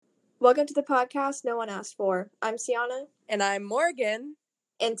Welcome to the podcast no one asked for. I'm Sienna. And I'm Morgan.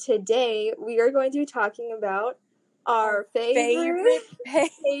 And today we are going to be talking about our favorite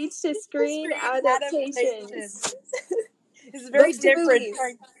page-to-screen adaptations. This is very different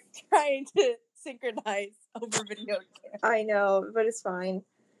movies. trying to synchronize over video game. I know, but it's fine.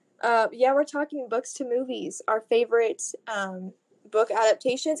 We're talking books to movies. Our favorite book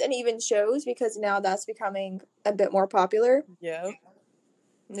adaptations and even shows, because now that's becoming a bit more popular. Yep.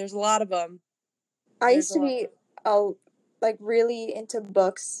 There's a lot of them. I used to be really into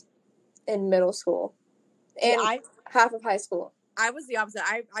books in middle school and half of high school. I was the opposite.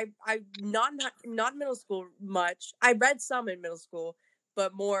 I not middle school much. I read some in middle school,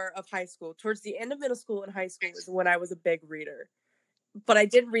 but more of high school. Towards the end of middle school and high school is when I was a big reader. But I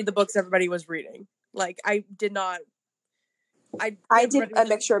didn't read the books everybody was reading. Like, I did not. I did a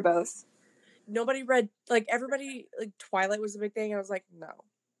mixture of both. Nobody read, like, everybody, like, Twilight was a big thing, and I was like, no.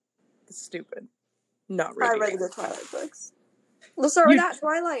 It's stupid. Not reading. I read the Twilight books. Let's start with that,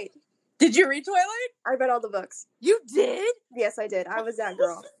 Twilight. Did you read Twilight? I read all the books. You did? Yes, I did. I was that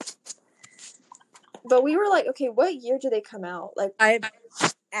girl. But we were like, okay, what year did they come out? Like, I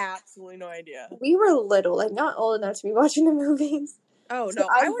have absolutely no idea. We were little, like, not old enough to be watching the movies. Oh, so no.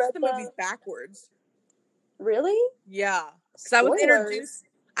 I watched the movies backwards. Really? Yeah. Because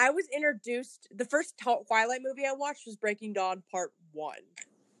I was introduced, the first Twilight movie I watched was Breaking Dawn Part 1,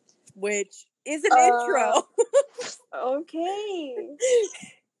 which is an intro. Okay.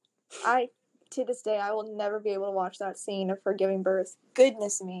 To this day, I will never be able to watch that scene of her giving birth.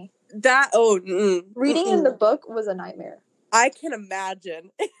 Goodness me. Reading in the book was a nightmare. I can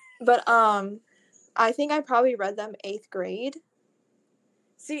imagine. But, I think I probably read them 8th grade.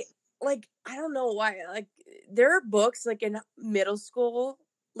 See, like, I don't know why, like, there are books, like, in middle school,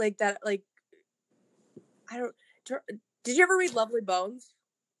 like, that, like, did you ever read Lovely Bones?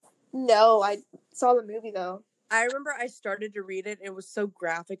 No, I saw the movie, though. I remember I started to read it. It was so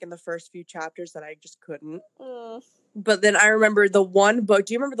graphic in the first few chapters that I just couldn't. But then I remember the one book.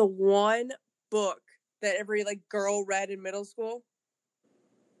 Do you remember the one book that every, like, girl read in middle school?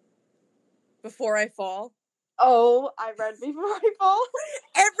 Before I Fall? Oh, I read Before I Fall.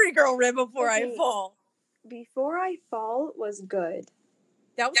 Every girl read Before I Fall. Before I Fall was good.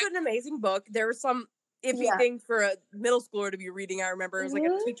 That was an amazing book. There were some iffy things for a middle schooler to be reading, I remember. It was like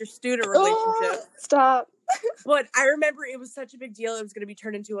a teacher-student relationship. Stop. But I remember it was such a big deal. It was going to be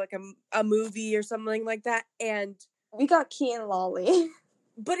turned into, like, a movie or something like that. And we got Key and Lolly.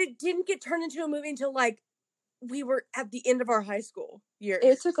 But it didn't get turned into a movie until, like, we were at the end of our high school year.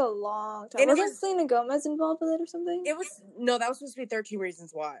 It took a long time. And wasn't Selena Gomez involved with it or something? No, that was supposed to be 13 Reasons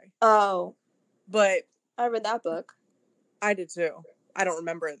Why. Oh. But I read that book. I did too. I don't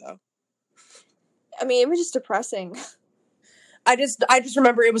remember it, though. I mean, it was just depressing. I just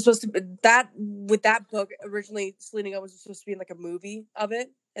remember it was supposed to be with that book, originally Selena Gomez was supposed to be in, like, a movie of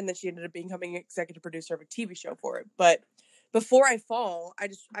it, and then she ended up becoming executive producer of a TV show for it. But Before I Fall, I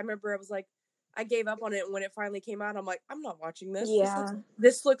remember I was like, I gave up on it when it finally came out. I'm like, I'm not watching this. Yeah.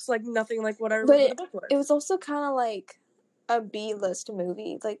 This looks like nothing like what I remember the book was. It was also kind of like a B-list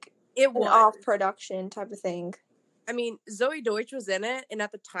movie, like it was an off-production type of thing. I mean, Zoe Deutsch was in it, and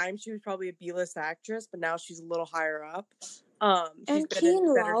at the time she was probably a B-list actress, but now she's a little higher up. And Key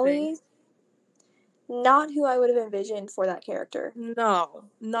and Lolly, not who I would have envisioned for that character. No,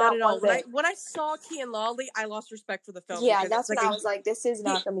 not at all. When I saw Key and Lolly, I lost respect for the film. Yeah, that's when I was like, this is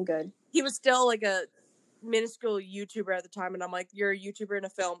not going to be good. He was still, like, a minuscule YouTuber at the time, and I'm like, you're a YouTuber in a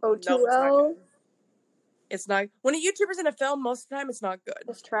film. O2O? No, it's not. When a YouTuber's in a film, most of the time, it's not good.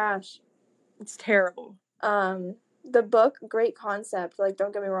 It's trash. It's terrible. The book, great concept. Like,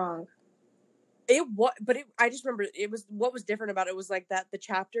 don't get me wrong. I just remember what was different about it was, like, that the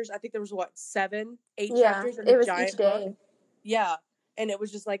chapters, I think there was 7, 8 chapters. Yeah, it was each day. Book. Yeah, and it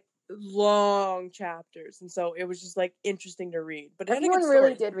was just, like, long chapters, and so it was just, like, interesting to read. But everyone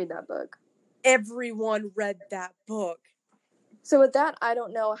really did read that book. Everyone read that book. So with that, I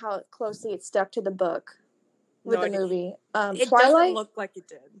don't know how closely it stuck to the book with the movie. It Twilight doesn't look like it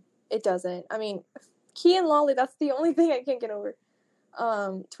did. It doesn't. I mean, Key and Lolly, that's the only thing I can't get over.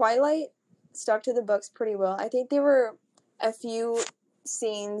 Twilight stuck to the books pretty well. I think there were a few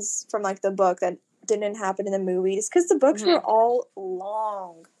scenes from, like, the book that didn't happen in the movie, just because the books were all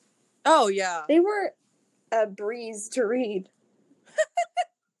long. Oh, yeah. They were a breeze to read.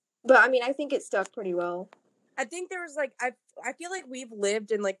 But, I mean, I think it stuck pretty well. I think there was, like, I feel like we've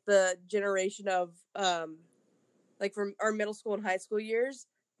lived in, like, the generation of, like, from our middle school and high school years,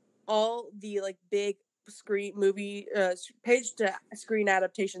 all the, like, big page-to-screen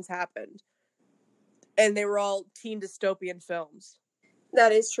adaptations happened. And they were all teen dystopian films.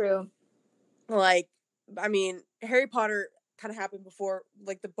 That is true. Like, I mean, Harry Potter kind of happened before,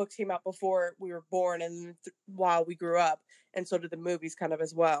 like the books came out before we were born, and while we grew up, and so did the movies kind of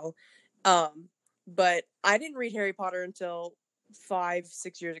as well. But I didn't read Harry Potter until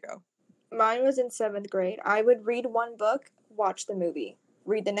 5-6 years ago. Mine was in 7th grade. I would read one book, watch the movie.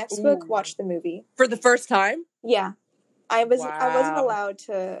 Read the next book, watch the movie. For the first time? Yeah. I wasn't Wow. allowed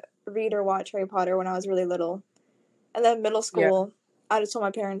to read or watch Harry Potter when I was really little. And then middle school, I just told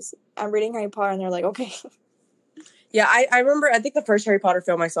my parents, I'm reading Harry Potter, and they're like, okay. Yeah, I remember, I think the first Harry Potter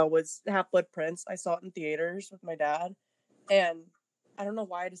film I saw was Half-Blood Prince. I saw it in theaters with my dad. And I don't know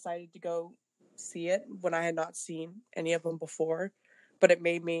why I decided to go see it when I had not seen any of them before. But it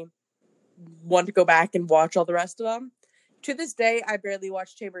made me want to go back and watch all the rest of them. To this day, I barely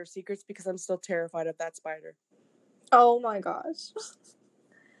watch Chamber of Secrets because I'm still terrified of that spider. Oh my gosh.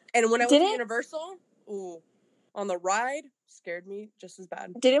 And when I went to Universal, on the ride, scared me just as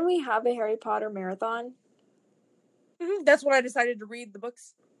bad. Didn't we have a Harry Potter marathon? That's when I decided to read the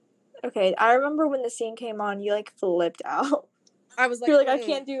books. Okay, I remember when the scene came on, you like flipped out. I was like, you're like, I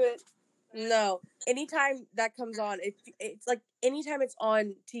can't do it. No. Anytime that comes on, it's like anytime it's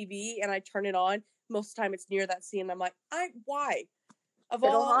on TV and I turn it on, most of the time it's near that scene. I'm like, why?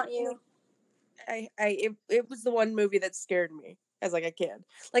 It'll haunt you. It was the one movie that scared me as like a kid.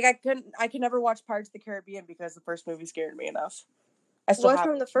 Like I could never watch Pirates of the Caribbean because the first movie scared me enough. What's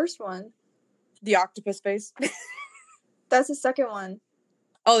from the first one? The octopus face. That's the second one.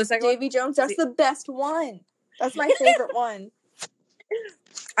 Oh, the second Davy Jones, that's the best one. That's my favorite one.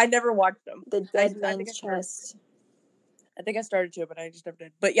 I never watched them. The Dead Man's Chest. I think I started to, but I just never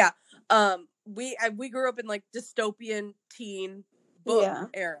did. But yeah, we grew up in like dystopian teen book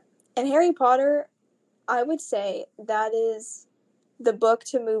era. And Harry Potter, I would say that is the book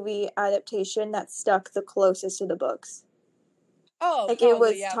to movie adaptation that stuck the closest to the books. Oh, like it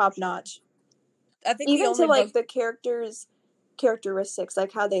was top notch. I think even to like the characters' characteristics,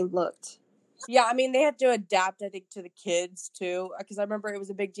 like how they looked. Yeah, I mean they had to adapt, I think, to the kids too, because I remember it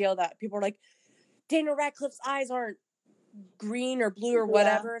was a big deal that people were like, Daniel Radcliffe's eyes aren't green or blue or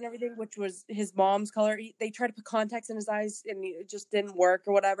whatever and everything, which was his mom's color. They tried to put contacts in his eyes and it just didn't work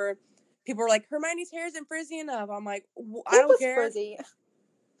or whatever. People were like, Hermione's hair isn't frizzy enough. I'm like, I don't care. Frizzy.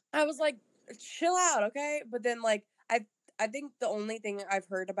 I was like, chill out, okay? But then like I think the only thing I've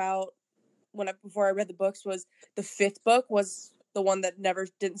heard about before I read the books was the 5th book was the one that never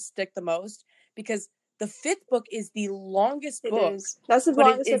didn't stick the most, because the 5th book is the longest book. That's the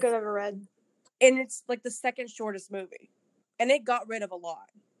longest book I've ever read. And it's like the second shortest movie. And it got rid of a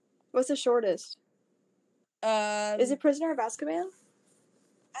lot. What's the shortest? Is it Prisoner of Azkaban?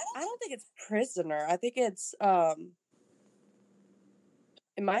 I don't think it's Prisoner. I think it's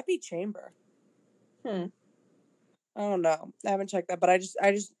it might be Chamber. I don't know. I haven't checked that, but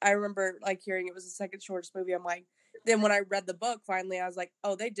I remember like hearing it was the second shortest movie. I'm like, then when I read the book, finally, I was like,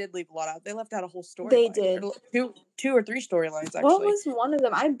 oh, they did leave a lot out. They left out a whole story. They did. Two or three storylines, actually. What was one of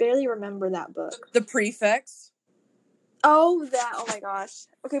them? I barely remember that book. The Prefects. Oh, that. Oh, my gosh.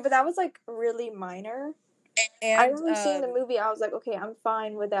 Okay, but that was, like, really minor. And I remember seeing the movie. I was like, okay, I'm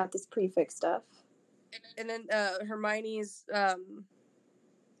fine without this prefix stuff. And then Hermione's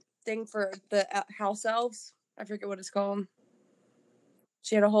thing for the house elves. I forget what it's called.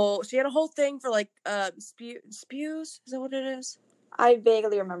 She had a whole thing for like spews. Is that what it is? I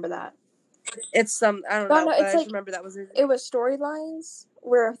vaguely remember that. It's some I don't know. But I just remember that was it was storylines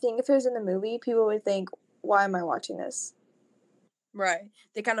where I think if it was in the movie, people would think, "Why am I watching this?" Right.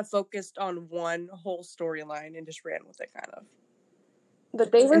 They kind of focused on one whole storyline and just ran with it, kind of.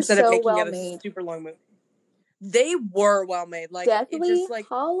 But they were instead so of making well it a made. Super long movie. They were well made. Like Deathly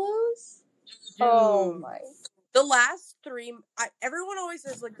Hallows. Dude, oh my. The last 3, everyone always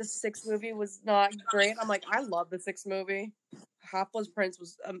says like the 6th movie was not great. I'm like, I love the 6th movie. Half-Blood Prince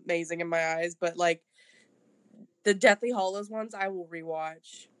was amazing in my eyes, but like the Deathly Hallows ones, I will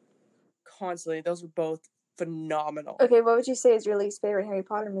rewatch constantly. Those were both phenomenal. Okay, what would you say is your least favorite Harry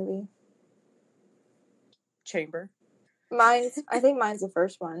Potter movie? Chamber. I think mine's the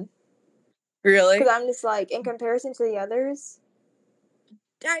first one. Really? Because I'm just like, in comparison to the others.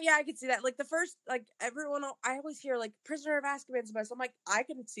 Yeah, I could see that. Like the first, like everyone, I always hear like Prisoner of Azkaban's the best. I'm like, I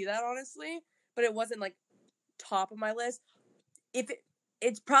can see that honestly, but it wasn't like top of my list.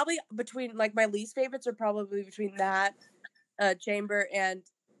 It's probably between like my least favorites are probably between that, Chamber, and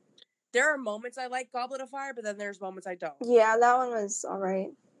there are moments I like Goblet of Fire, but then there's moments I don't. Yeah, that one was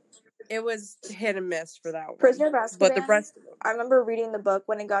alright. It was hit and miss for that one. Prisoner of Azkaban, but the rest of them. I remember reading the book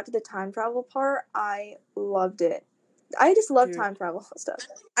when it got to the time travel part. I loved it. I just love time travel stuff.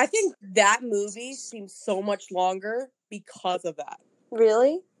 I think that movie seems so much longer because of that.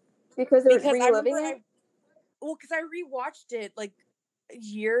 Really? Because they're Because I reliving remember it? because I rewatched it like a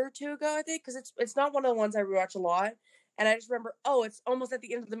year or two ago, I think, because it's not one of the ones I rewatch a lot. And I just remember, oh, it's almost at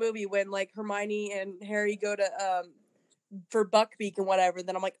the end of the movie when like Hermione and Harry go to for Buckbeak and whatever.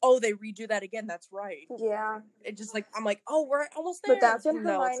 Then I'm like, oh, they redo that again. That's right. Yeah. It just like I'm like, oh, we're almost But there. that's when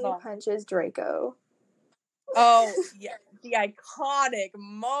No, it's Hermione not. punches Draco. Oh yeah, the iconic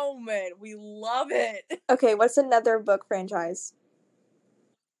moment. We love it. Okay, what's another book franchise?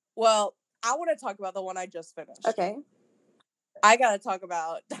 Well, I want to talk about the one I just finished. Okay. I gotta talk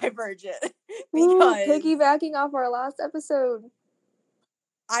about Divergent Ooh, because piggybacking off our last episode.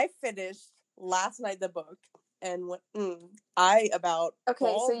 I finished last night the book and went, I about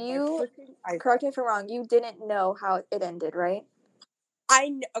Okay, so you, correct me if I'm wrong, you didn't know how it ended, right?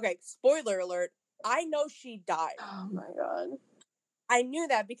 Okay, spoiler alert, I know she died. Oh my god. I knew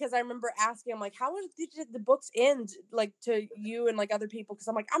that because I remember asking, I'm like, how did the books end, like, to you and, like, other people? Because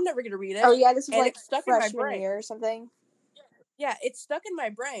I'm like, I'm never going to read it. Oh yeah, this was and like it's stuck in my freshman brain. year or something. Yeah, it's stuck in my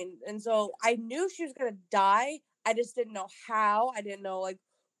brain. And so I knew she was going to die. I just didn't know how. I didn't know, like,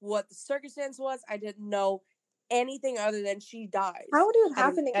 what the circumstance was. I didn't know anything other than she dies. How would it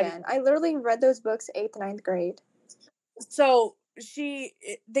happen again? I literally read those books 8th, 9th grade. So they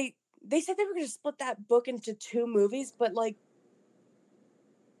said they were going to split that book into 2 movies, but like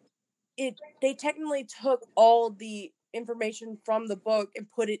they technically took all the information from the book and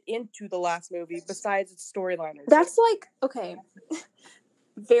put it into the last movie besides its storyline. That's like, okay,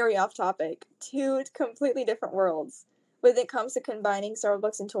 very off topic. 2 completely different worlds when it comes to combining several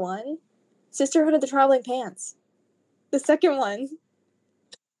books into one. Sisterhood of the Traveling Pants. The second one.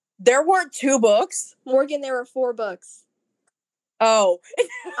 There weren't 2 books? Morgan, there were 4 books. Oh.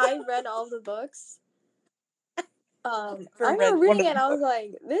 I read all the books. I remember reading it and I was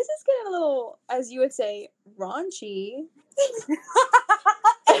like, this is getting a little, as you would say, raunchy.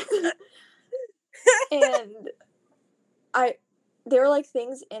 And there were like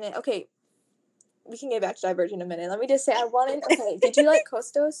things in it. Okay, we can get back to Divergent in a minute. Let me just say, okay, did you like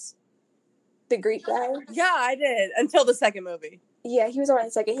Kostos? The Greek guy? Yeah, I did. Until the second movie. Yeah, he was alright in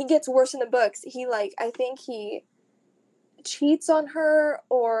the second. He gets worse in the books. He, like, I think he cheats on her,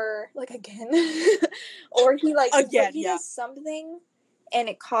 or, like, again. Or he, like, he does something, and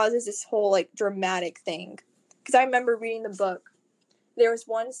it causes this whole, like, dramatic thing. Because I remember reading the book. There was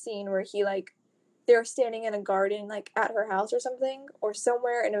one scene where he, like, they were standing in a garden, like, at her house or something, or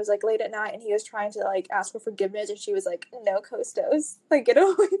somewhere, and it was, like, late at night, and he was trying to, like, ask for forgiveness, and she was like, no, Kostos. Like, get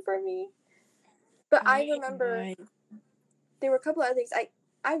away from me. But I remember there were a couple other things.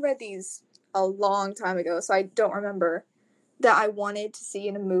 I read these a long time ago, so I don't remember that I wanted to see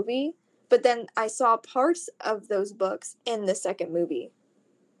in a movie. But then I saw parts of those books in the second movie.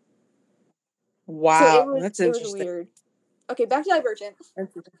 Wow, so that's interesting. It was weird. Okay, back to Divergent.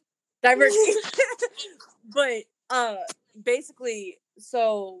 But basically,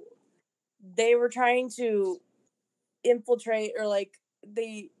 so they were trying to infiltrate, or like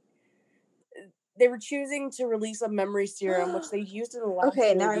they were choosing to release a memory serum, which they used in the last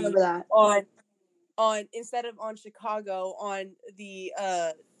movie. Now I remember that. On instead of on Chicago, on the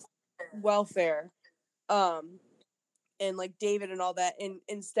welfare, and like David and all that, and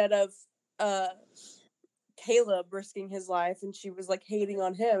instead of Caleb risking his life, and she was like hating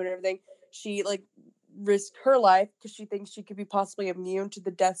on him and everything, she like risked her life because she thinks she could be possibly immune to the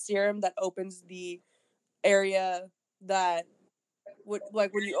death serum that opens the area that would,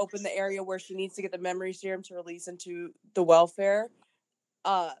 like, when you open the area where she needs to get the memory serum to release into the welfare,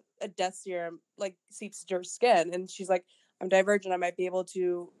 a death serum like seeps into her skin, and she's like, I'm Divergent, I might be able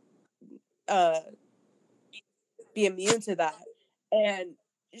to be immune to that. And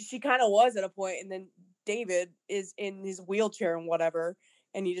she kind of was at a point, and then David is in his wheelchair and whatever,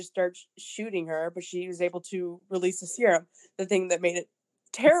 and he just starts shooting her, but she was able to release the serum. The thing that made it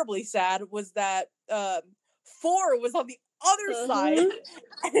terribly sad was that 4 was on the other side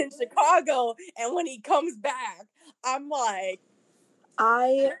in Chicago, and when he comes back, I'm like,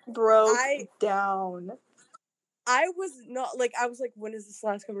 I broke down. I was not like, I was like, when is this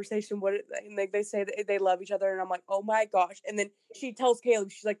last conversation? And like they say that they love each other, and I'm like, oh my gosh. And then she tells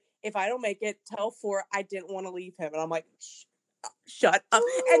Caleb, she's like, if I don't make it, tell 4 I didn't want to leave him. And I'm like, shut up.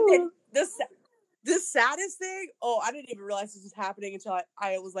 And then the saddest thing, I didn't even realize this was happening until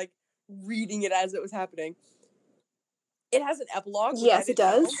I was like reading it as it was happening. It has an epilogue. Yes, it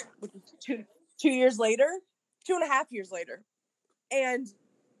does. Which is 2 years later, 2.5 years later. And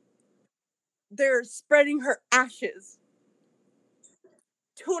they're spreading her ashes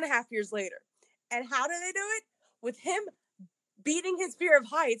 2.5 years later. And how do they do it? With him beating his fear of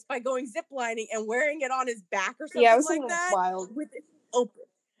heights by going ziplining and wearing it on his back or something like that. Wild. open.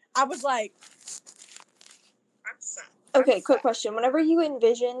 I was like, Okay, quick question. Whenever you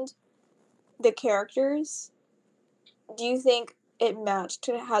envisioned the characters, do you think it matched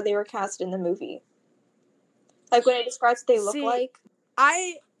to how they were cast in the movie? Like when it describes what they look like?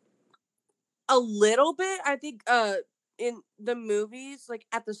 A little bit. I think in the movies, like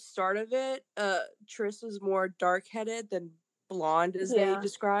at the start of it, Triss was more dark-headed than blonde as they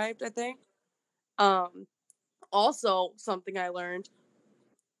described, I think. Also something I learned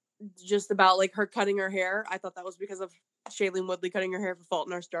just about like her cutting her hair. I thought that was because of Shailene Woodley cutting her hair for Fault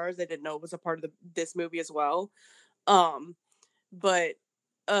in Our Stars. I didn't know it was a part of this movie as well. But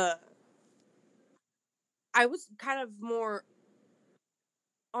I was kind of more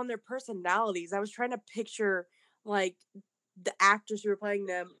on their personalities. I was trying to picture like the actors who were playing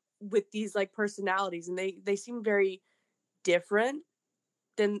them with these like personalities, and they seem very different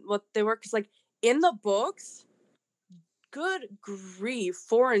than what they were. Because like in the books, good grief,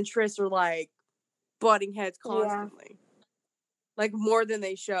 Four and Triss are like butting heads constantly, like more than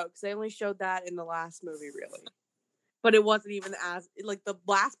they showed. Because they only showed that in the last movie, really. But it wasn't even as like the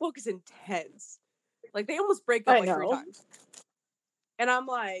last book is intense. Like they almost break up like 3 times, and I'm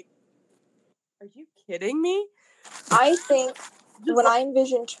like, are you kidding me? I think when I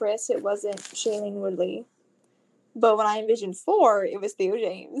envisioned Triss, it wasn't Shailene Woodley. But when I envisioned Four, it was Theo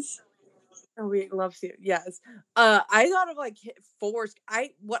James. Oh, we love Theo. Yes. I thought of like Four's.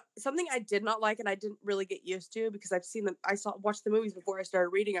 Something I did not like and I didn't really get used to because I've seen them. Watched the movies before I started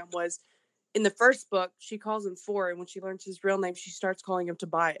reading them. Was in the first book she calls him Four, and when she learns his real name, she starts calling him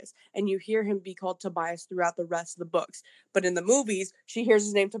Tobias, and you hear him be called Tobias throughout the rest of the books. But in the movies, she hears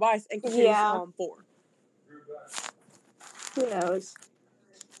his name Tobias and continues to call him Four. Who knows?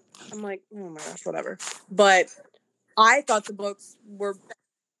 I'm like, oh my gosh, whatever. But I thought the books were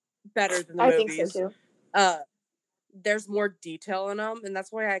better than the movies. I think so too. There's more detail in them, and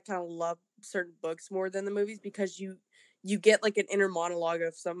that's why I kind of love certain books more than the movies, because you get like an inner monologue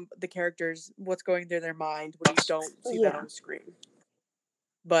of some of the characters, what's going through their mind when you don't see that on the screen.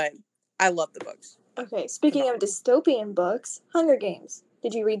 But I love the books. Okay, speaking of dystopian books, Hunger Games.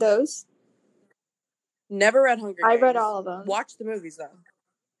 Did you read those? Never read Hunger Games. I read all of them. Watched the movies though.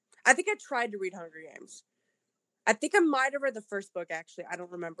 I think I tried to read Hunger Games. I think I might have read the first book actually. I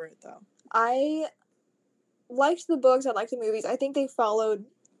don't remember it though. I liked the books. I liked the movies. I think they followed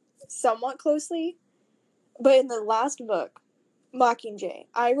somewhat closely. But in the last book, Mockingjay,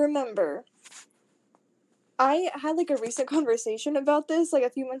 I remember I had like a recent conversation about this like a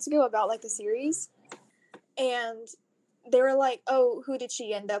few months ago about like the series. And they were like, oh, who did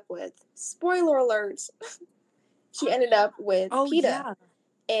she end up with? Spoiler alert. She ended up with Peeta. Yeah.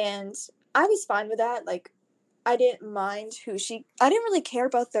 And I was fine with that. Like, I didn't mind I didn't really care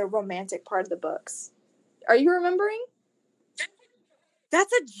about the romantic part of the books. Are you remembering?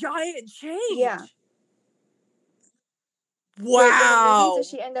 That's a giant change. Yeah. Wow. Wait, in the movies, does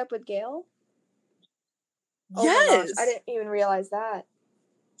she end up with Gale? Yes. Oh my gosh, I didn't even realize that.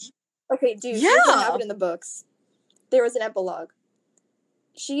 Okay, dude, here's what happened in the books. There was an epilogue.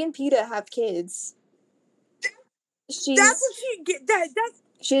 She and Peeta have kids. That's what she get.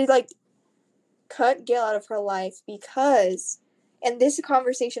 She like cut Gale out of her life because, and this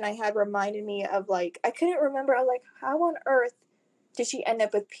conversation I had reminded me of like I couldn't remember. I was like, how on earth did she end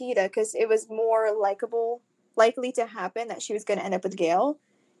up with Peeta? Because it was more likely to happen that she was going to end up with Gale.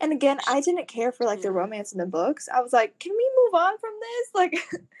 And again, I didn't care for like the romance in the books. I was like, can we move on from this? Like,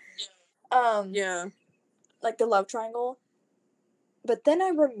 like the love triangle. But then I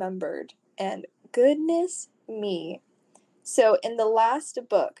remembered, and goodness me. So in the last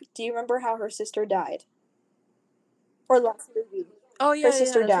book, do you remember how her sister died? Or last movie? Oh yeah, her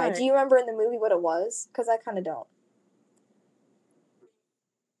sister died. Right. Do you remember in the movie what it was? Because I kind of don't.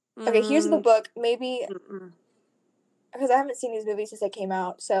 Okay, here's the book. Maybe because I haven't seen these movies since they came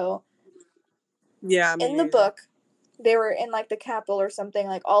out. So yeah, in the book, they were in like the Capitol or something.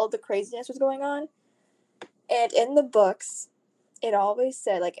 Like all of the craziness was going on, and in the books, it always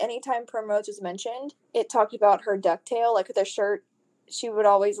said like anytime Primrose was mentioned, it talked about her ducktail, like the shirt. She would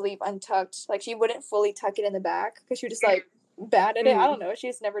always leave untucked. Like she wouldn't fully tuck it in the back because she would just like bad at it. I don't know. She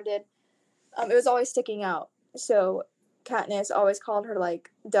just never did. It was always sticking out. So Katniss always called her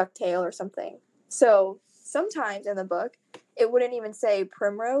like ducktail or something. So sometimes in the book, it wouldn't even say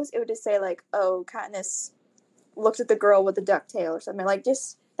Primrose. It would just say like, oh, Katniss looked at the girl with the ducktail or something. Like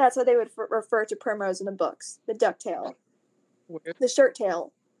just that's what they would refer to Primrose in the books. The ducktail. The shirt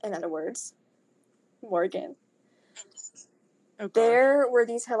tail, in other words. Morgan. Oh, there were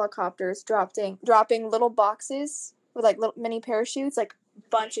these helicopters dropping little boxes with like little mini parachutes, like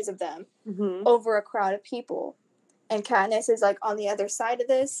bunches of them, over a crowd of people. and Katniss is like on the other side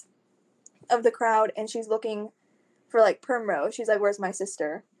of the crowd, and she's looking for like Primrose. She's like, "Where's my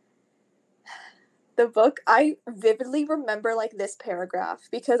sister?" The book, I vividly remember like this paragraph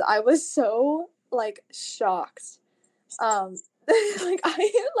because I was so like shocked. Like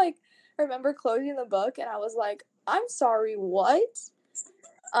I like remember closing the book and I was like, "I'm sorry, what?"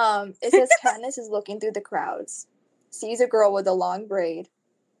 It says Katniss is looking through the crowds, sees a girl with a long braid,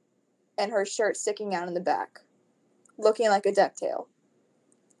 and her shirt sticking out in the back, looking like a ducktail.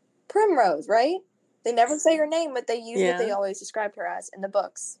 Primrose, right? They never say her name, but they use what they always described her as in the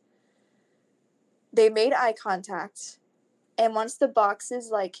books. They made eye contact, and once the boxes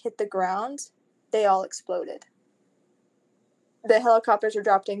like hit the ground, they all exploded. The helicopters were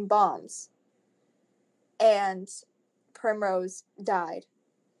dropping bombs, and Primrose died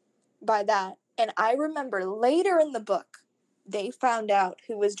by that. And I remember later in the book, they found out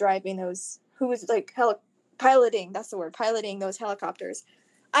who was driving those, who was like piloting, that's the word, piloting those helicopters.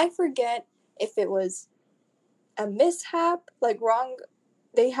 I forget if it was a mishap, like wrong,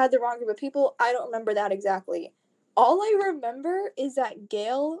 they had the wrong group of people. I don't remember that exactly. All I remember is that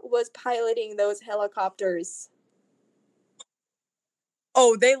Gale was piloting those helicopters.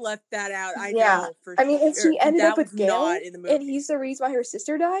 Oh, they left that out. I know for I mean, sure. and she ended that up with was Gale, not in the movie. and he's the reason why her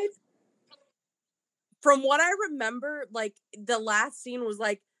sister died. From what I remember, like the last scene was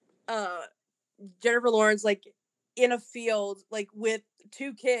like Jennifer Lawrence like in a field like with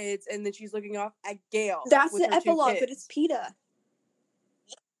 2 kids, and then she's looking off at Gale. That's with the her 2 epilogue, kids. but it's PETA.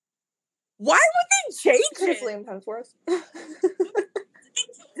 Why would they change it? Liam Hemsworth.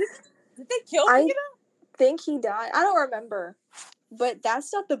 Did they kill I PETA? think he died. I don't remember, but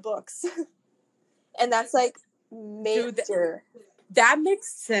that's not the books, and that's like major. That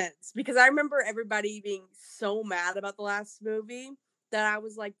makes sense because I remember everybody being so mad about the last movie that I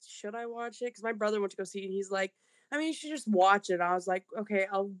was like, should I watch it? Because my brother went to go see it and he's like, I mean, you should just watch it. And I was like, okay,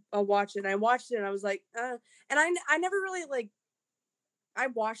 I'll watch it. And I watched it and I was like, and I never really like, I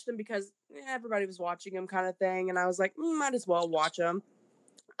watched them because everybody was watching them kind of thing. And I was like, might as well watch them.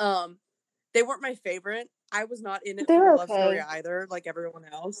 They weren't my favorite. I was not in it for the love story either, like everyone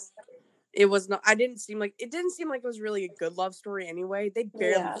else. It was not. It didn't seem like it was really a good love story anyway. They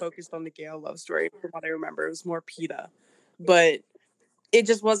barely focused on the Gale love story, from what I remember. It was more PETA, but it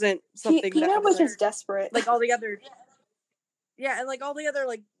just wasn't something. PETA was just desperate, like all the other. Yeah, and like all the other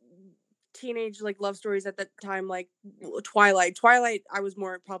like teenage like love stories at that time, like Twilight. I was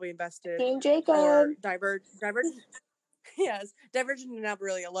more probably invested. Team Jacob or Divergent. Yes, Divergent is not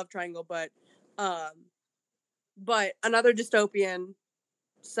really a love triangle, but another dystopian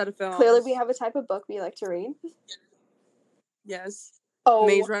set of films. Clearly, we have a type of book we like to read. Yes. Oh,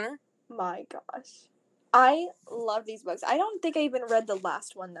 Maze Runner. My gosh, I love these books. I don't think I even read the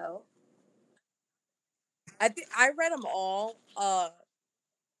last one though. I think I read them all.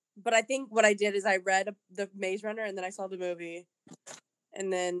 But I think what I did is I read the Maze Runner and then I saw the movie,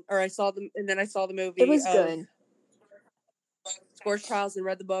 and then I saw the movie. It was good. Scorched Trials, and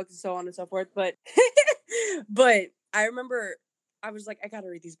read the book and so on and so forth. But but I remember I was like, I gotta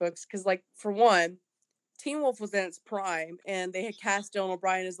read these books because, like, for one, Teen Wolf was in its prime, and they had cast Dylan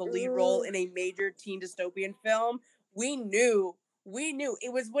O'Brien as the lead role in a major teen dystopian film. We knew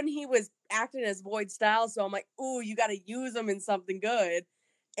it was when he was acting as Boyd Styles, so I'm like, ooh, you gotta use him in something good.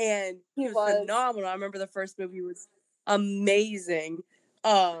 And he was phenomenal. I remember the first movie was amazing.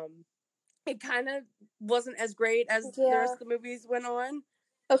 It kind of wasn't as great as the rest of the movies went on.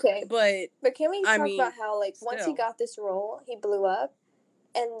 Okay, but can we talk about how, like, once he got this role, he blew up,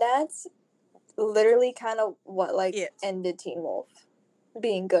 and that's literally kind of what like ended Teen Wolf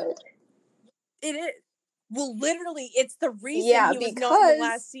being good. It is. Well, literally, it's the reason he was not in the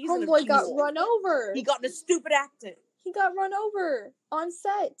last season. Homeboy got run over. He got in a stupid accident. He got run over on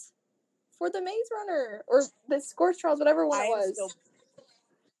set for the Maze Runner or the Scorched Trials, whatever one it was.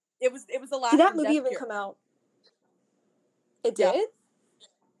 It was the last. Did that movie even come out? It did?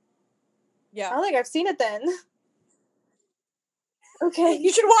 Yeah. I don't think I've seen it then. Okay.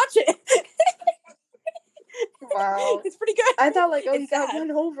 You should watch it. Wow. It's pretty good. I thought, like, he got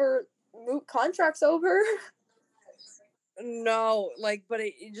run over, contract's over. No, like, but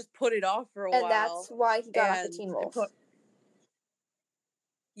it just put it off for a while. And that's why he got off the Teen Wolf.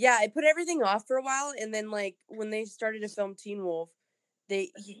 It put everything off for a while, and then, like, when they started to film Teen Wolf,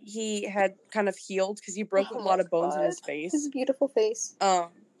 he had kind of healed because he broke a lot of bones in his face. His beautiful face.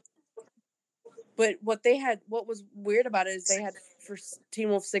 But what was weird about it is they had, for Teen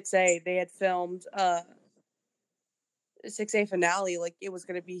Wolf 6A, they had filmed 6A finale, like it was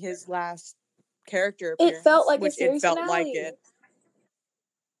going to be his last character appearance. It felt like a series finale. Like it.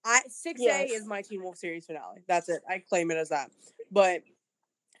 6A Yes. is my Teen Wolf series finale. That's it. I claim it as that. But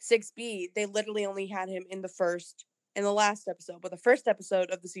 6B, they literally only had him in the last episode. But the first episode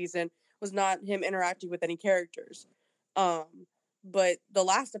of the season was not him interacting with any characters. But the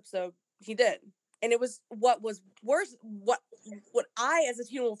last episode, he did. And it was what was worse. What I, as a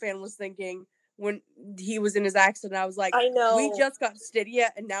Teen Wolf fan, was thinking when he was in his accident. I was like, I know. we just got Stydia,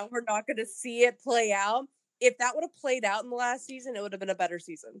 and now we're not going to see it play out. If that would have played out in the last season, it would have been a better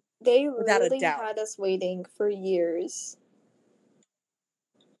season. They without a really doubt. had us waiting for years.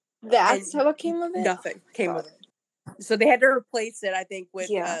 That's And how it came of it? Nothing came of it. So they had to replace it, I think, with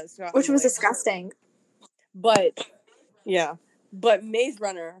Scott which was Lang. disgusting. But Maze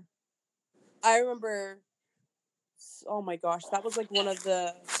Runner, I remember. Oh my gosh, that was like one of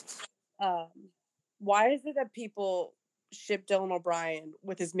the. Why is it that people ship Dylan O'Brien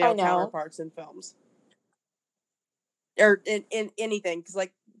with his male counterparts in films? Or in anything, because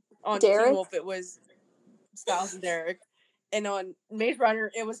like on Derek? Teen Wolf it was Stiles and Derek, and on Maze Runner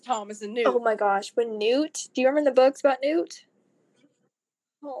it was Thomas and Newt. Oh my gosh, when Newt, do you remember the books about Newt?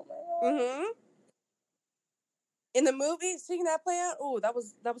 Oh my god. Mm-hmm. In the movie, seeing that play out, that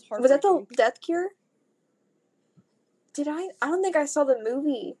was heartbreaking. Was that the Death Cure? I don't think I saw the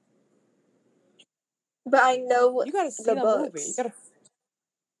movie. But I know you gotta see the books. Movie. You gotta.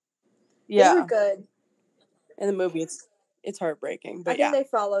 Yeah. They were good. In the movie, it's heartbreaking, but I think they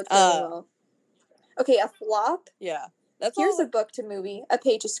followed really well. Okay, a flop. Yeah, Here's a book to movie, a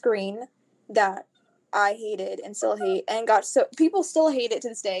page to screen that I hated and still hate, and people still hate it to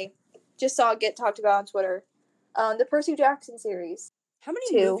this day. Just saw it get talked about on Twitter. The Percy Jackson series. How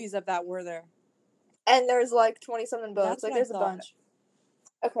many movies of that were there? And there's like 20-something books. That's there's a bunch.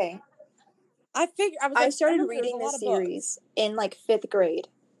 Okay. I started reading this series in like 5th grade.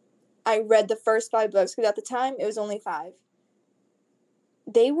 I read the first 5 books because at the time it was only 5.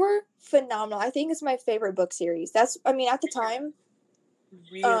 They were phenomenal. I think it's my favorite book series. At the time,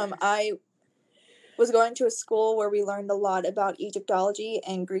 really? I was going to a school where we learned a lot about Egyptology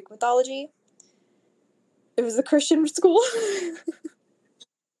and Greek mythology. It was a Christian school.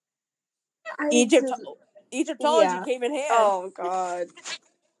 Egyptology came in hand. Oh god.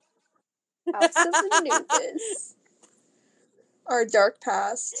 House of Anubis. Our dark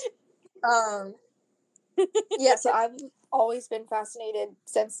past. So I've always been fascinated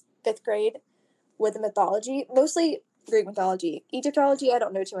since 5th grade with mythology, mostly Greek mythology. Egyptology I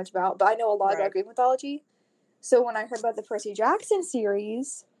don't know too much about, but I know a lot about Greek mythology. So when I heard about the Percy Jackson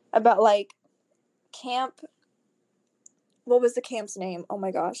series, about like Camp, what was the camp's name? Oh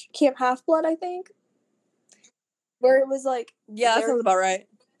my gosh. Camp Half-Blood, I think. Where it was like... Yeah, that sounds about right.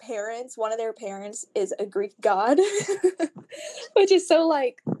 One of their parents is a Greek god. Which is so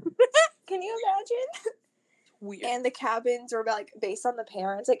like... Can you imagine? Weird. And the cabins were like based on the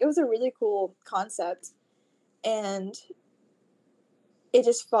parents. Like it was a really cool concept. And it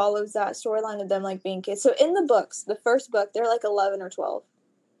just follows that storyline of them like being kids. So in the books, the first book, they're like 11 or 12.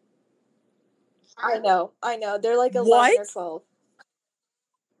 I know. They're like 11 or 12.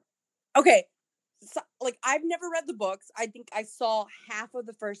 Okay. So, like I've never read the books. I think I saw half of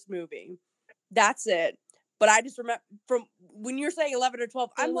the first movie. That's it. But I just remember from when you're saying 11 or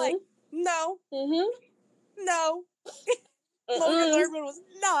 12, I'm like, no. Mm-hmm. No. Logan Lerman was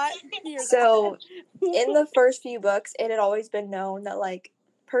not here. So, in the first few books, it had always been known that, like,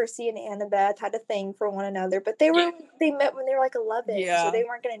 Percy and Annabeth had a thing for one another, but they met when they were, like, 11, so they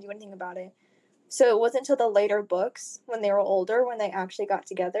weren't going to do anything about it. So, it wasn't until the later books, when they were older, when they actually got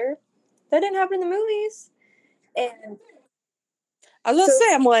together. That didn't happen in the movies. And I was going to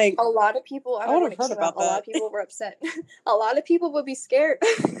say, I'm like... A lot of people... I would have heard about that. A lot of people were upset. A lot of people would be scared.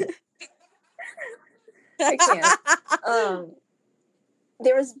 I can't.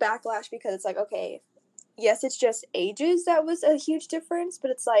 There was backlash because it's like, okay, yes, it's just ages that was a huge difference,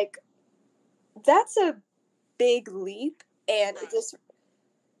 but it's like, that's a big leap, and it just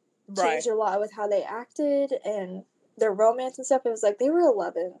changed a lot with how they acted and their romance and stuff. It was like, they were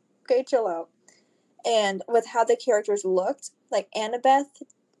 11. Okay, chill out. And with how the characters looked, like, Annabeth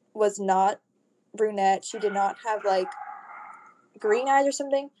was not brunette. She did not have, like, green eyes or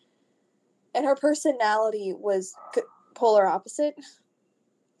something. And her personality was polar opposite.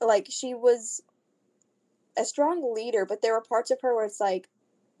 Like, she was a strong leader, but there were parts of her where it's, like,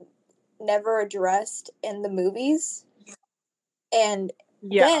 never addressed in the movies. And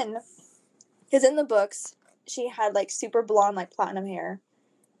then, because in the books, she had, like, super blonde, like, platinum hair.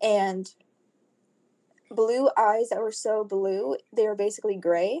 And blue eyes that were so blue, they were basically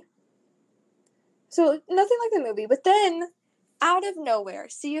gray. So, nothing like the movie. But then, out of nowhere,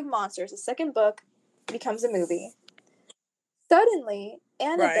 Sea of Monsters, the second book, becomes a movie. Suddenly,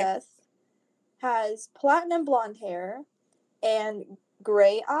 Annabeth has platinum blonde hair and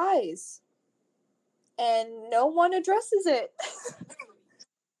gray eyes. And no one addresses it.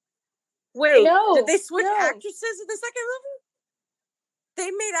 Wait, No, did they switch no. actresses in the second movie?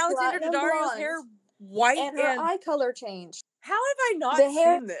 They made Alexander Platinum Daddario's blonde. hair white And her eye color changed. How have I not The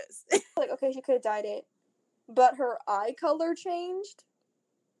hair- seen this? Like, okay, she could have dyed it. But her eye color changed?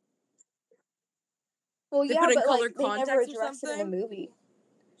 Well, They yeah, put in but color like, they never contacts or addressed it in the something? movie.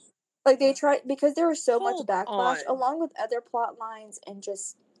 Like, they tried, because there was so much Hold backlash, on. along with other plot lines and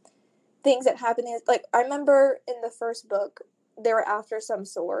just things that happened. Like, I remember in the first book, they were after some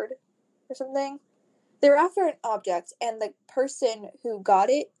sword or something. They were after an object, and the person who got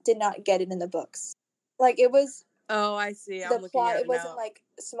it did not get it in the books. Like, it was Oh, I see. the I'm looking plot. at It it wasn't now. like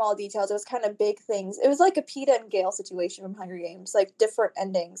small details. It was kind of big things. It was like a Peeta and Gale situation from Hunger Games, like different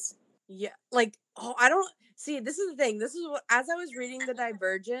endings. Yeah, like, oh, I don't see. This is the thing. This is what, as I was reading the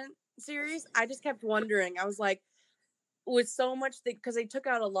Divergent series, I just kept wondering. I was like, with so much because they took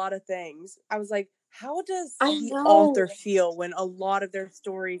out a lot of things. I was like, how does I the know. author feel when a lot of their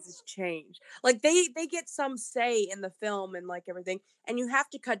stories is changed? Like they get some say in the film and like everything, and you have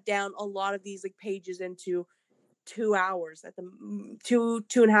to cut down a lot of these like pages into 2 hours at the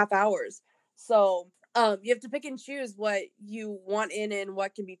 2.5 hours. So you have to pick and choose what you want in and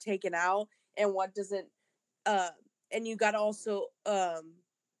what can be taken out and what doesn't. And you got to also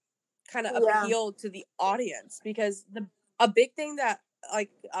kind of appeal to the audience, because a big thing that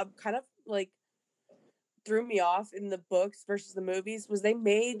like kind of like threw me off in the books versus the movies was they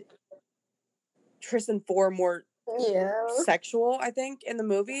made Tris and Thor more sexual, I think, in the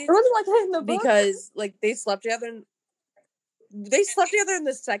movies. It wasn't like that in the book. Because like they slept together in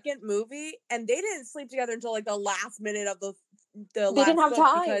the second movie, and they didn't sleep together until like the last minute of the they last didn't have book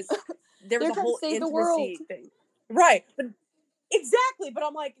time. because there was a whole intimacy thing. Right. But exactly, but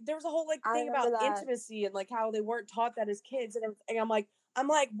I'm like, there was a whole like I thing about remember that. intimacy and like how they weren't taught that as kids, and I'm like,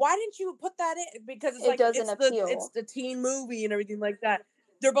 why didn't you put that in? Because it's It like doesn't appeal. it's the teen movie and everything like that.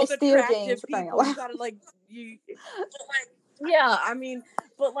 They're both It's Theo attractive James, for crying out people. You loud. gotta like you. Yeah, I mean,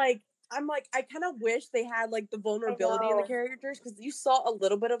 but like, I'm like, I kind of wish they had like the vulnerability in the know. characters, because you saw a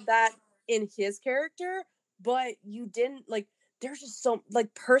little bit of that in his character, but you didn't like. There's just so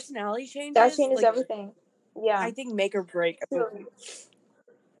like personality changes. That changes like, everything. Yeah. I think make or break a movie.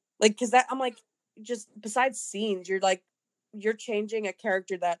 Like, because that I'm like, just besides scenes, you're changing a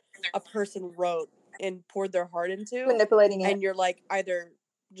character that a person wrote and poured their heart into, Manipulating it. and you're like either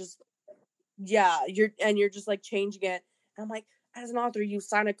just you're just like changing it. And I'm like, as an author, you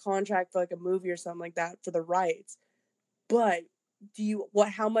sign a contract for like a movie or something like that for the rights, but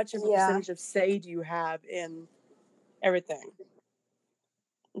how much of a percentage of say do you have in everything?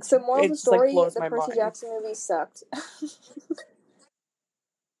 So moral of the story, blows the my Percy mind. Jackson movie sucked.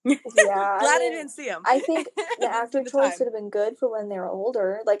 Yeah, Glad I didn't see them. I think the actor choice would have been good for when they were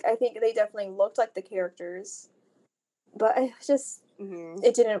older. Like, I think they definitely looked like the characters, but it just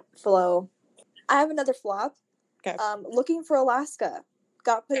it didn't flow. I have another flop. Okay. Looking for Alaska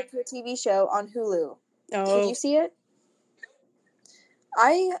got put into a TV show on Hulu. Oh. Did you see it?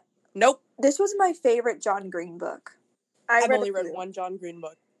 Nope. This was my favorite John Green book. I've only read one John Green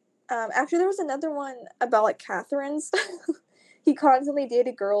book. Actually, there was another one about like Catherines. He constantly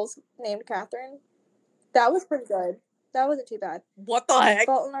dated girls named Catherine. That was pretty good. That wasn't too bad. What the heck?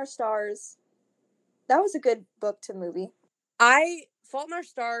 Fault in Our Stars. That was a good book to movie. Fault in Our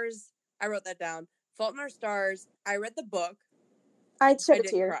Stars, I wrote that down. Fault in Our Stars, I read the book. I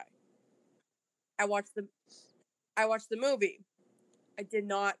didn't cry. I watched the movie. I did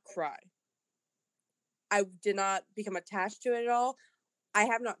not cry. I did not become attached to it at all. I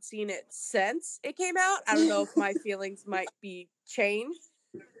have not seen it since it came out. I don't know if my feelings might be changed.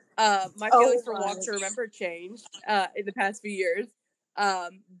 My feelings for Walk to Remember changed in the past few years.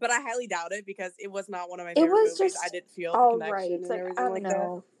 But I highly doubt it, because it was not one of my favorite movies. Just I didn't feel the connection and like, everything I don't like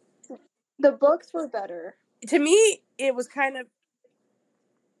know. That. The books were better. To me, it was kind of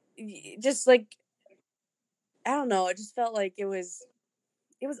just like, I don't know. It just felt like it was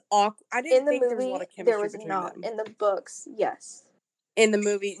awkward. I didn't think there was a lot of chemistry between them. In the books, yes. In the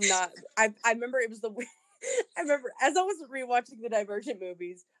movie, not. I remember it was I remember as I was rewatching the Divergent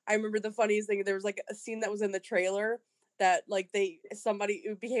movies, I remember the funniest thing. There was like a scene that was in the trailer that like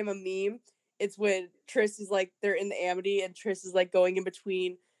it became a meme. It's when Tris is like, they're in the Amity, and Tris is like going in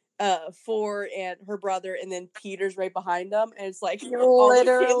between Four and her brother, and then Peter's right behind them, and it's like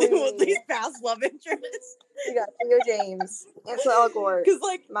literally these past love interests. You got Theo James, Ansel Elgort, because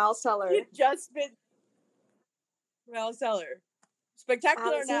like Miles Teller. He just been Miles Teller.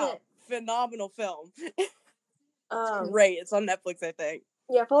 Spectacular Now, phenomenal film. It's great. It's on Netflix, I think.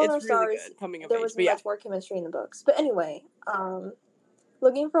 Yeah, Fault in Our It's really Stars, good coming of there age. was But yeah. much more chemistry in the books. But anyway,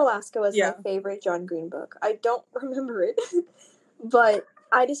 Looking for Alaska was my Yeah. favorite John Green book. I don't remember it, but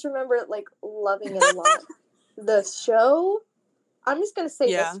I just remember like loving it a lot. The show, I'm just gonna say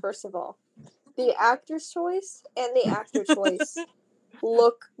Yeah. this first of all. The actor's choice and the actor choice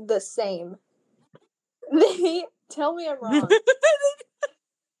look the same. They tell me I'm wrong.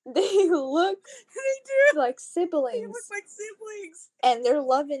 They look They do. like They siblings look like siblings. and they're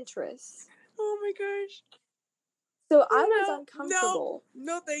love interests. Oh my gosh. So I was uncomfortable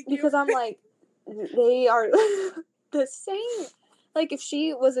No, thank you. because I'm like, they are the same. Like if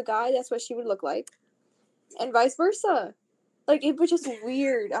she was a guy, that's what she would look like, and vice versa. Like it was just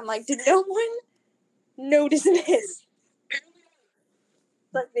weird. I'm like, did no one notice this?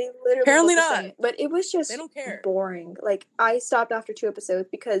 Like they literally Apparently look the not. same. But it was just They don't care. boring. Like I stopped after 2 episodes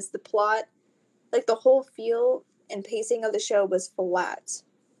because the plot, like the whole feel and pacing of the show was flat.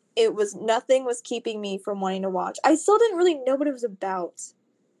 It was nothing was keeping me from wanting to watch. I still didn't really know what it was about.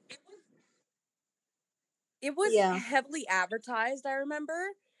 It was Yeah. heavily advertised, I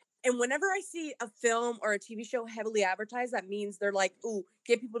remember. And whenever I see a film or a TV show heavily advertised, that means they're like, ooh,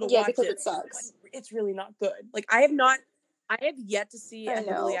 get people to watch because it. it sucks. But it's really not good. Like I have yet to see a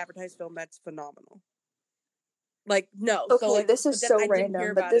heavily advertised film that's phenomenal. Like, no. Okay, so, like, this is so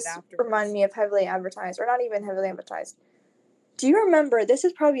random, but this reminded me of heavily advertised, or not even heavily advertised. Do you remember, this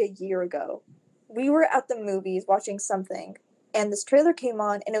is probably a year ago, we were at the movies watching something, and this trailer came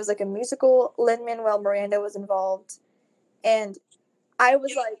on, and it was like a musical, Lin-Manuel Miranda was involved, and I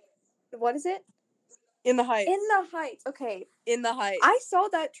was like, what is it? In the Heights. In the Heights, okay. In the Heights. I saw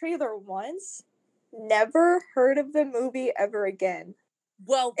that trailer once, never heard of the movie ever again.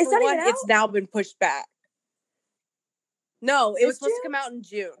 Well, for one, it's now been pushed back. No, it was supposed to come out in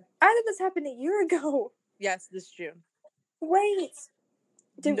June. I thought this happened a year ago. Yes, this June. Wait.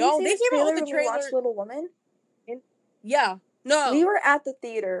 Did we see this trailer when we watched Little Woman? Yeah. No. We were at the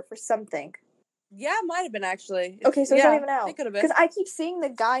theater for something. Yeah, it might have been actually. Okay, so it's not even out. It could have been. Because I keep seeing the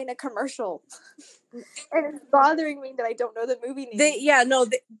guy in a commercial. And it's bothering me that I don't know the movie name.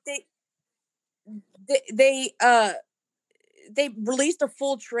 They released a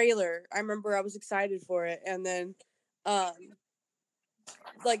full trailer. I remember I was excited for it, and then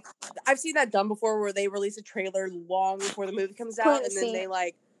like I've seen that done before where they release a trailer long before the movie comes out, and then they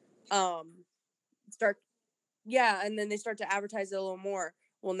like start and then they start to advertise it a little more.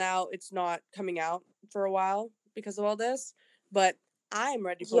 Well, now it's not coming out for a while because of all this, but I'm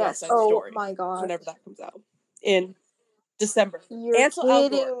ready for West Side Story. Oh my god. Whenever that comes out in December. You're Ansel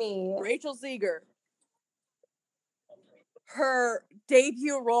kidding Elgort, me. Rachel Zegler, her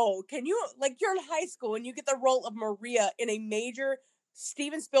debut role. Can you, like, you're in high school and you get the role of Maria in a major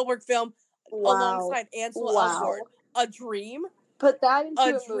Steven Spielberg film alongside Ansel Elgort. A dream? Put that into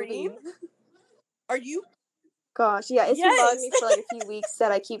a dream? Movie? Are you? Gosh, yeah, it's been bugging me for like a few weeks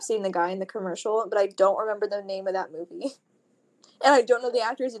that I keep seeing the guy in the commercial, but I don't remember the name of that movie. And I don't know the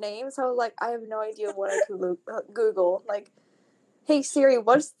actor's name, so like I have no idea what I could Google. Like, hey Siri,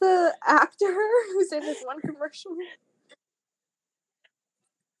 what's the actor who's in this one commercial?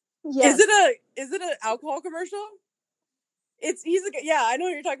 Yes. Is it an alcohol commercial? I know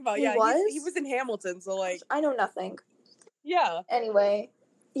what you're talking about. He was in Hamilton, so like I know nothing. Yeah. Anyway,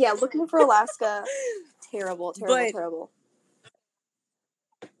 yeah, Looking for Alaska. Terrible.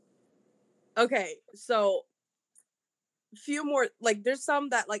 Okay, so few more, like there's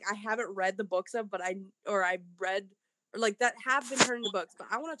some that like I haven't read the books of, but I've read or like that have been turned into books. But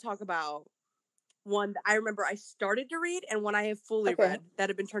I want to talk about one that I remember I started to read and one I have fully read that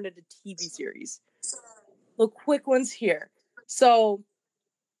have been turned into TV series. Well, quick ones here. So,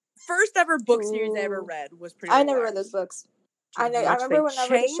 first ever book series I ever read was Pretty Little Liars. I never read those books. I remember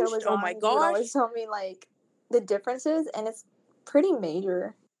whenever the show was on, oh my gosh, you would always tell me like the differences, and it's pretty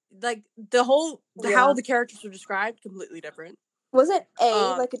major. Like the whole how the characters were described, completely different. Wasn't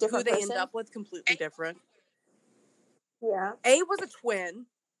A like a different who they person? end up with, completely different. Yeah. A was a twin,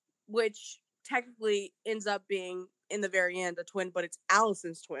 which technically ends up being in the very end a twin, but it's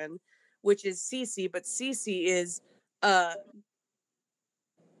Allison's twin, which is Cece. But Cece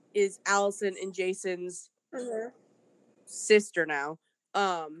is Allison and Jason's sister now. They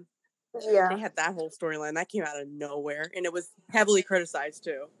had that whole storyline that came out of nowhere, and it was heavily criticized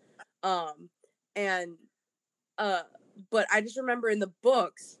too. But I just remember in the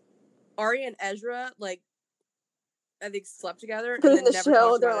books, Arya and Ezra, like, I think slept together, and then never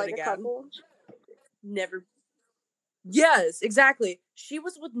talked about it again. A couple? Never. Yes, exactly. She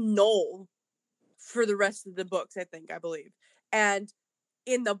was with Noel for the rest of the books, I believe. And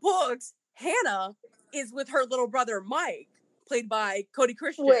in the books, Hannah is with her little brother Mike, played by Cody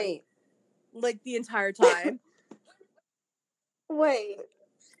Christian. Wait. Like, the entire time. Wait.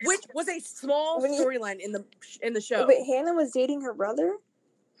 Which was a small storyline in the show. Wait, Hannah was dating her brother?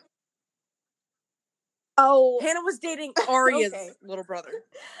 Oh. Hannah was dating Arya's little brother.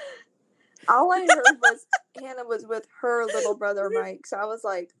 All I heard was Hannah was with her little brother Mike, so I was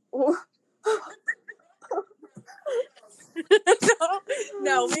like,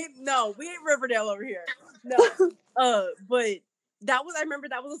 no, we ain't Riverdale over here. No, but I remember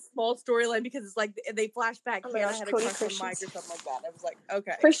that was a small storyline because it's like they flashback. Hannah had a crush on Mike or something like that. I was like,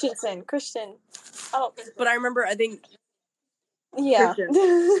 okay, Christian. Oh, but I remember, I think, yeah,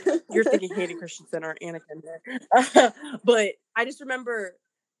 you're thinking Hayden Christensen or Anakin there. But I just remember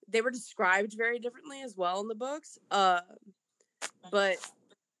they were described very differently as well in the books. But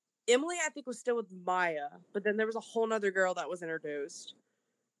Emily, I think, was still with Maya, but then there was a whole nother girl that was introduced.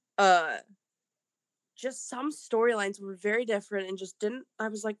 Just some storylines were very different and just didn't. I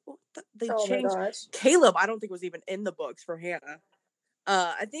was like, well, they changed. Caleb, I don't think, was even in the books for Hannah.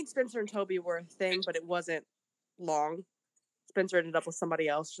 I think Spencer and Toby were a thing, but it wasn't long. Spencer ended up with somebody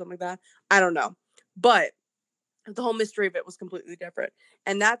else or something like that. I don't know, but the whole mystery of it was completely different,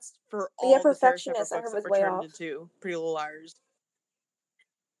 and that's for all the Perfectionist books that were turned into Pretty Little Liars.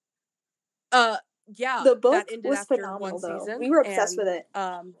 Yeah, the book was phenomenal. Though we were obsessed with it.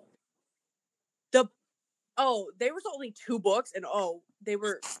 There was only 2 books, and they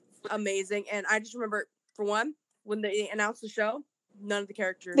were amazing. And I just remember, for one, when they announced the show, none of the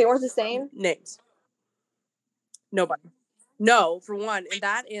characters, they weren't the same names. Nobody. No, for one,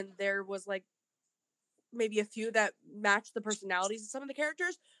 and there was like maybe a few that matched the personalities of some of the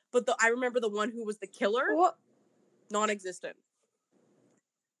characters, but I remember the one who was the killer, non-existent.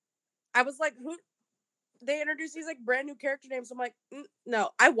 I was like, who? They introduced these like brand new character names. I'm like, no.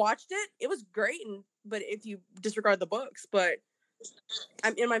 I watched it. It was great, but if you disregard the books, but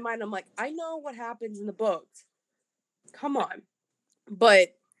I'm in my mind, I'm like, I know what happens in the books. Come on.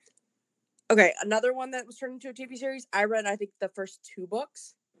 But okay, another one that was turned into a TV series. I read, I think, the first 2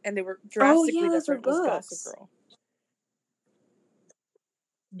 books, and they were drastically different. Was Gossip Girl.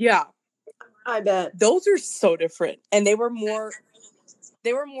 Yeah, I bet those are so different, and they were more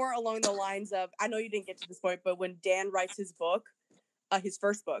along the lines of, I know you didn't get to this point, but when Dan writes his book, his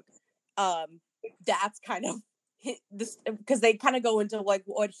first book, that's kind of this, because they kind of go into like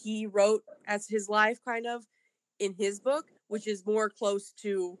what he wrote as his life kind of in his book, which is more close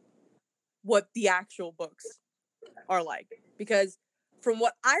to what the actual books are like. Because from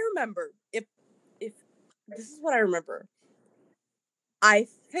what I remember, if this is what I remember, I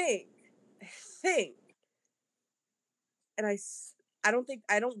think, and I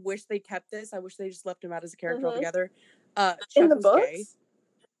don't wish they kept this. I wish they just left him out as a character altogether. Chuck in the was books? gay.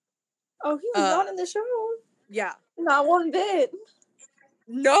 Oh, he was not in the show. Yeah. Not one bit.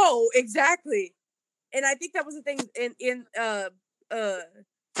 No, exactly. And I think that was the thing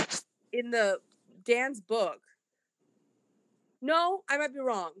in the Dan's book. No, I might be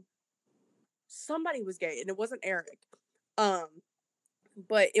wrong. Somebody was gay, and it wasn't Eric.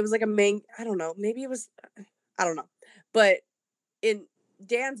 But it was like a main, I don't know, maybe it was, I don't know. But in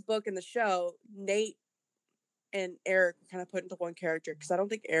Dan's book in the show, Nate and Eric were kind of put into one character, because I don't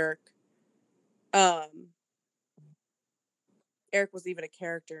think Eric was even a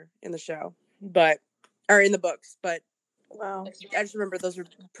character in the show, or in the books, but wow, I just remember those were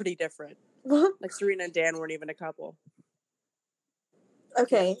pretty different. Like Serena and Dan weren't even a couple.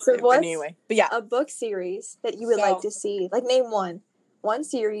 Okay, so what's a book series that you would like to see? Like, name one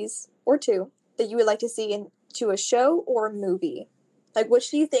series or 2 that you would like to see into a show or a movie. Like, which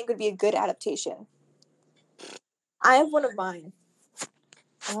do you think would be a good adaptation? I have one of mine.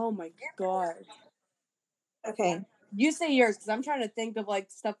 Oh my god. Okay. You say yours, because I'm trying to think of like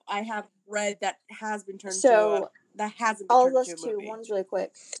stuff I have read that has been turned into that hasn't been turned into a movie. One's really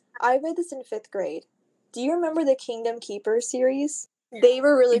quick. I read this in 5th grade. Do you remember the Kingdom Keepers series? They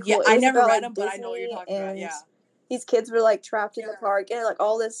were really cool. Yeah, I never read them, but I know what you're talking about. Yeah. These kids were like trapped in the park, and like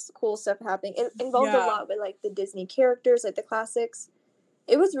all this cool stuff happening. It involved a lot with like the Disney characters, like the classics.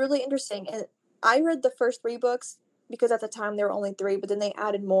 It was really interesting, and I read the first 3 books because at the time there were only 3, but then they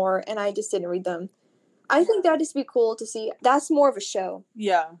added more, and I just didn't read them. I think that'd just be cool to see. That's more of a show.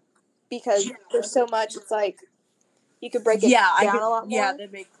 Yeah. Because there's so much, it's like you could break it down a lot more. Yeah,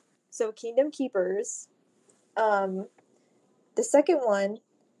 that makes. So Kingdom Keepers. The second one,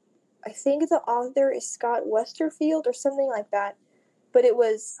 I think the author is Scott Westerfield or something like that. But it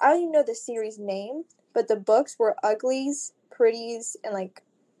was, I don't even know the series name, but the books were Uglies, Pretties, and like,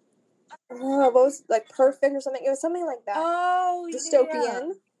 what was, like, Perfect or something. It was something like that. Oh, Dystopian.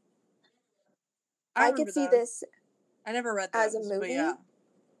 Yeah. I could see this I never read as a those, movie. but yeah.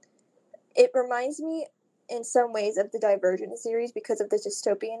 It reminds me in some ways of the Divergent series because of the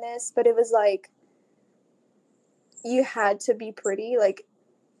dystopianness, but it was like you had to be pretty, like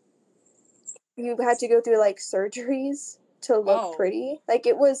you had to go through like surgeries to look pretty. Like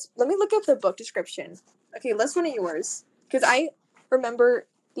it was. Let me look up the book description. Okay, let's one of yours because I remember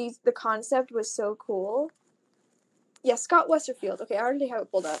the concept was so cool. Yeah, Scott Westerfield. Okay, I already have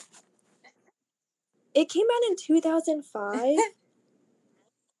it pulled up. It came out in 2005.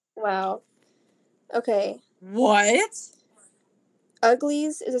 Wow. Okay. What?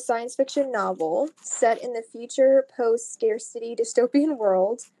 Uglies is a science fiction novel set in the future post-scarcity dystopian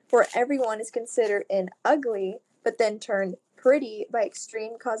world where everyone is considered an ugly but then turned pretty by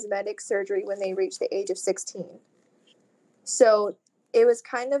extreme cosmetic surgery when they reach the age of 16. So it was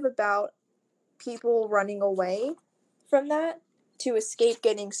kind of about people running away from that to escape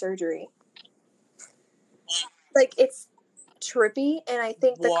getting surgery. Like, it's trippy, and I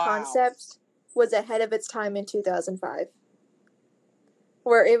think the concept was ahead of its time in 2005.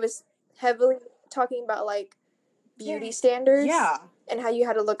 Where it was heavily talking about, like, beauty standards and how you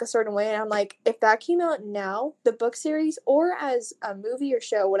had to look a certain way. And I'm like, if that came out now, the book series, or as a movie or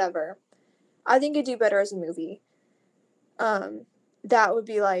show, whatever, I think it'd do better as a movie. That would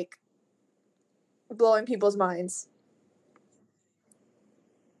be, like, blowing people's minds.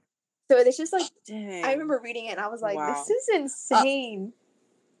 So it's just like, dang. I remember reading it and I was like, this is insane.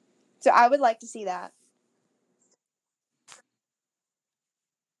 So I would like to see that.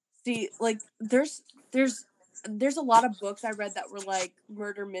 See, like, there's a lot of books I read that were like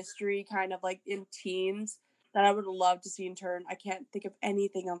murder mystery kind of like in teens that I would love to see in turn. I can't think of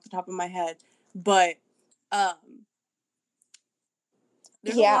anything off the top of my head, but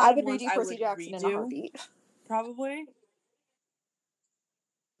yeah, I would redo Percy Jackson in a heartbeat. Probably.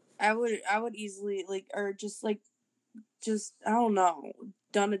 I would easily like, or just I don't know,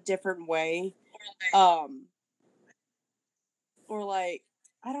 done a different way, or like,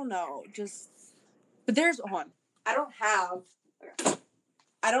 I don't know, just. But there's one. I don't have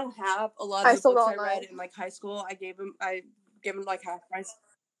a lot of the books I read in like high school. I gave him like half price.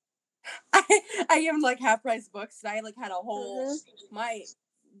 I gave him like half price books. And I like had a whole my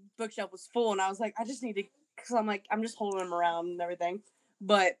bookshelf was full, and I was like, I just need to, because I'm like, I'm just holding them around and everything.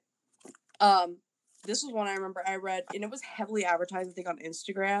 But this was one I remember I read, and it was heavily advertised, I think, on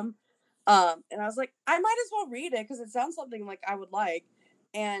Instagram. And I was like, I might as well read it because it sounds something like I would like.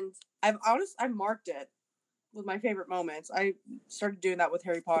 And I marked it with my favorite moments. I started doing that with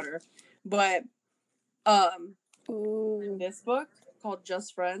Harry Potter. But this book called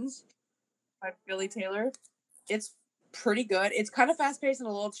Just Friends by Billy Taylor, it's pretty good. It's kind of fast-paced and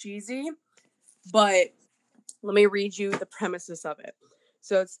a little cheesy, but let me read you the premises of it.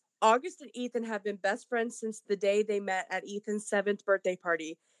 So it's August and Ethan have been best friends since the day they met at Ethan's 7th birthday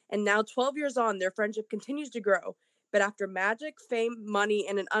party, and now 12 years on, their friendship continues to grow. But after magic, fame, money,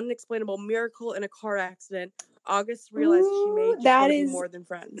 and an unexplainable miracle in a car accident, August realizes she may just want to be more than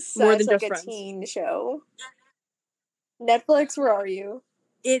friends. More than just friends. That is a teen show. Netflix, where are you?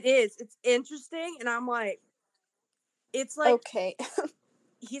 It is. It's interesting, and I'm like, it's like, okay.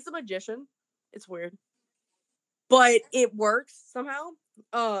 He's a magician. It's weird, but it works somehow.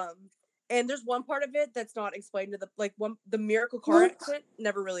 And there's one part of it that's not explained to the miracle car accident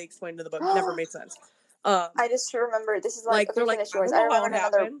never really explained to the book. Never made sense. I just remember this is like they're like, yours. I remember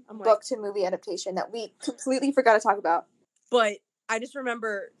another book to movie adaptation that we completely forgot to talk about. But I just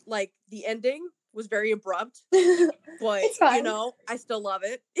remember like the ending was very abrupt. But you know, I still love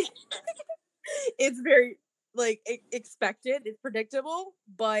it. It's very like expected. It's predictable,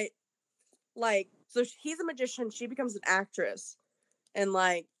 but like, so he's a magician. She becomes an actress, and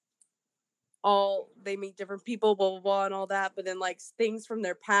like, they meet different people, blah blah blah, and all that. But then like things from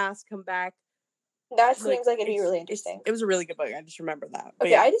their past come back. That seems like it'd be really interesting. It was a really good book. I just remember that.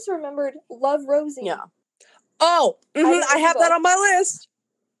 Okay, yeah. I just remembered Love, Rosie. Yeah. Oh, I have that on my list.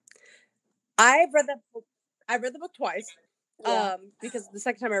 I've read that book. I read the book twice. Yeah. Because the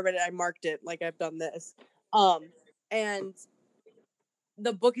second time I read it, I marked it like I've done this. And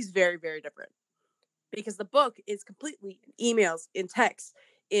the book is very, very different. Because the book is completely in emails, in text,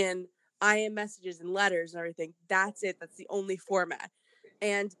 in IM messages and letters and everything. That's it. That's the only format.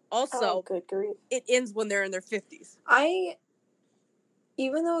 And also, good grief, it ends when they're in their 50s.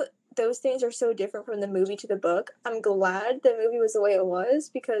 Even though those things are so different from the movie to the book, I'm glad the movie was the way it was,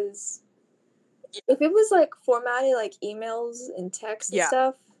 because if it was like formatted like emails and text and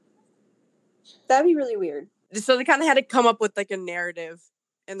stuff, that'd be really weird. So they kind of had to come up with like a narrative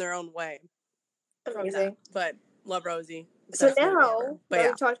in their own way. Amazing. But Love, Rosie. So now,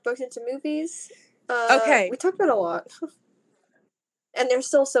 we've talked books into movies. Okay. We talked about a lot. And there's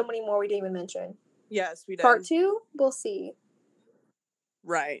still so many more we didn't even mention. Yes, we did. Part 2, we'll see.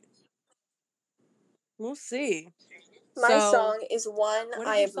 Right. We'll see. My song is one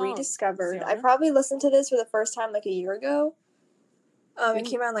I have rediscovered. I probably listened to this for the first time like a year ago. It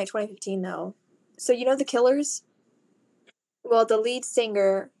came out in like 2015 though. So you know The Killers? Well, the lead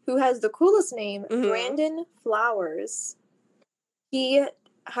singer, who has the coolest name, Brandon Flowers, he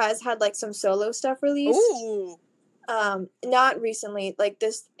has had like some solo stuff released. Ooh. Not recently. Like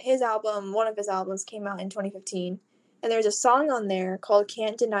his album, one of his albums came out in 2015, and there's a song on there called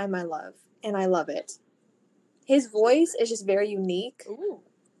 "Can't Deny My Love," and I love it. His voice is just very unique. Ooh.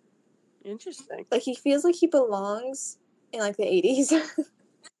 Interesting. Like he feels like he belongs in like the 80s.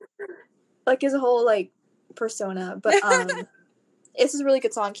 Like his whole like persona. But it's a really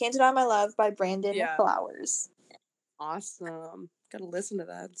good song. Can't Deny My Love by Brandon Flowers. Awesome. Gotta listen to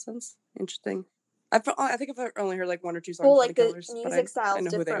that. Sounds interesting. I think I've only heard like one or two songs. Well, like the Killers, music style's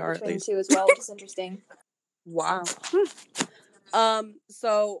different between the two as well, which is interesting. Wow.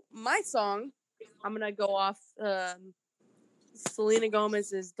 So my song, I'm gonna go off Selena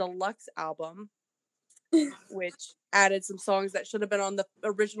Gomez's deluxe album, which added some songs that should have been on the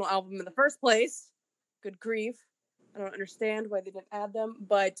original album in the first place. Good grief. I don't understand why they didn't add them,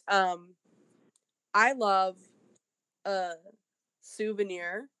 but I love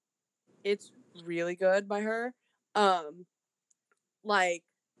Souvenir. It's really good by her. Like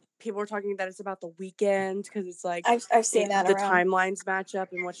people are talking that it's about The Weeknd because it's like I've seen that the around. timelines match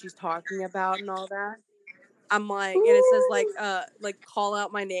up and what she's talking about and all that. I'm like, and it says like call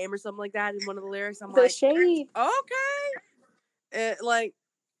out my name or something like that in one of the lyrics. I'm the like, shade. Okay. Like,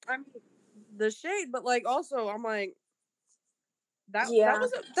 I mean, the shade, but like also I'm like, that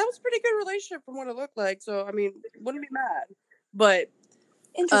was a pretty good relationship from what it looked like. So I mean, wouldn't be mad. But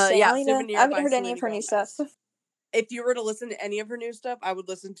interesting. I haven't heard any of her new stuff. If you were to listen to any of her new stuff, I would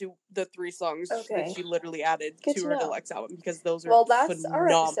listen to the 3 songs that she literally added to her deluxe album because those are that's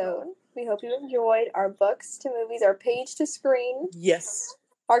phenomenal. Our episode. We hope you enjoyed our books to movies, our page to screen. Yes.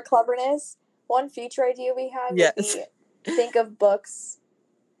 Our cleverness. One future idea we had would be think of books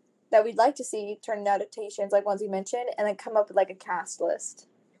that we'd like to see turn into adaptations, like ones we mentioned, and then come up with like a cast list.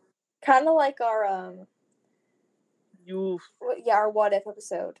 Kind of like our our what if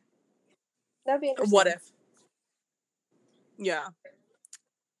episode. That'd be interesting. What if? Yeah.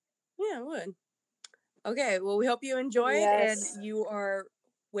 Yeah, it would. Okay, well, we hope you enjoyed and you are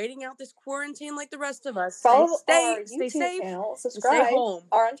waiting out this quarantine like the rest of us. Follow stay our YouTube safe, channel, subscribe, stay home.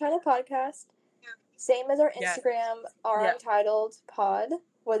 Our Untitled Podcast. Same as our Instagram, our Untitled Pod,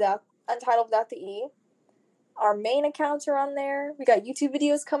 Untitled without the E. Our main accounts are on there. We got YouTube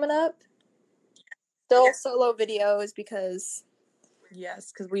videos coming up. Still solo videos because...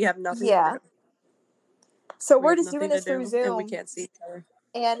 Yes, because we have nothing to do. So we're just doing this through Zoom. And we can't see each other.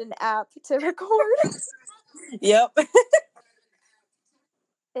 And an app to record. Yep.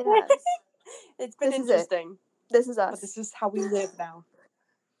 It has. It's been interesting. This is us. But this is how we live now.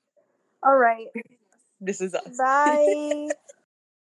 All right. This is us. Bye.